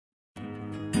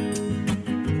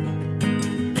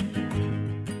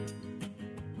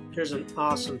Here's an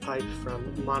awesome pipe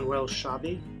from Manuel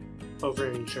Shaabi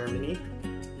over in Germany.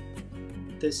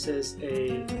 This is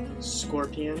a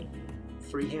Scorpion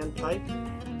freehand pipe.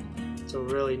 It's a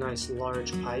really nice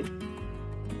large pipe,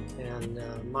 and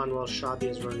Manuel Shaabi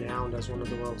is renowned as one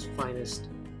of the world's finest.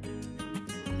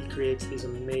 He creates these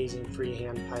amazing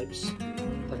freehand pipes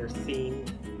that are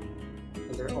themed,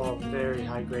 and they're all very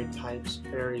high-grade pipes,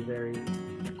 very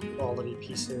quality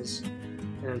pieces.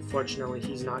 And unfortunately,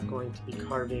 he's not going to be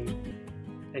carving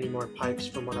any more pipes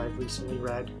from what I've recently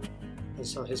read, and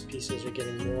so his pieces are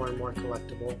getting more and more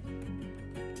collectible.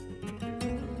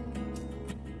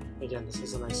 Again, this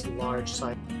is a nice large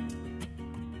size.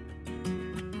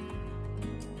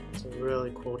 It's a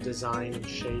really cool design and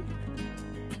shape.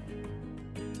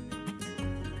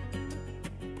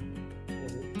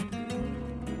 And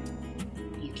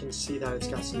you can see that it's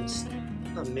got some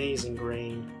amazing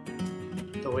grain.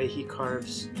 The way he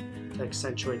carves to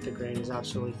accentuate the grain is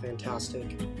absolutely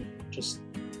fantastic. Just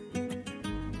a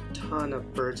ton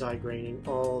of bird's eye graining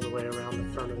all the way around the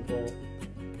front of the bowl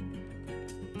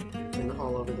and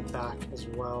all over the back as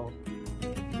well.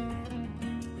 And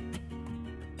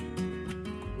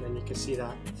then you can see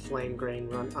that flame grain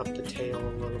run up the tail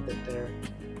a little bit there.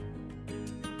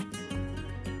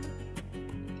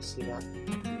 You can see that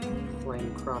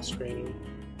flame cross graining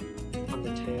on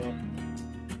the tail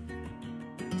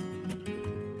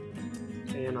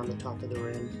and on the top of the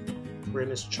rim.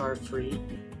 Rim is char free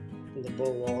and the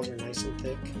bowl walls are nice and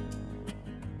thick.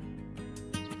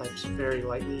 This pipe's very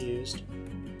lightly used.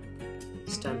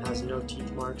 Stem has no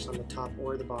teeth marks on the top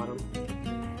or the bottom.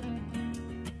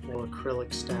 No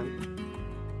acrylic stem.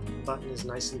 Button is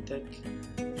nice and thick.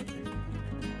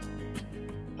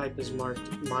 Pipe is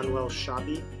marked Manuel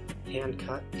Shaabi, hand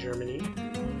cut, Germany.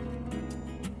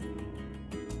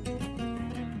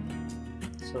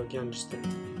 So again, just a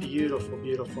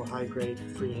beautiful high-grade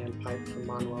freehand pipe from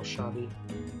Manuel Shaabi.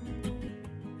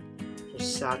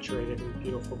 Just saturated in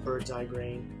beautiful bird's eye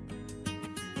grain.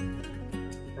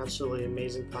 Absolutely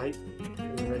amazing pipe,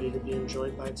 and ready to be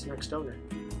enjoyed by its next owner.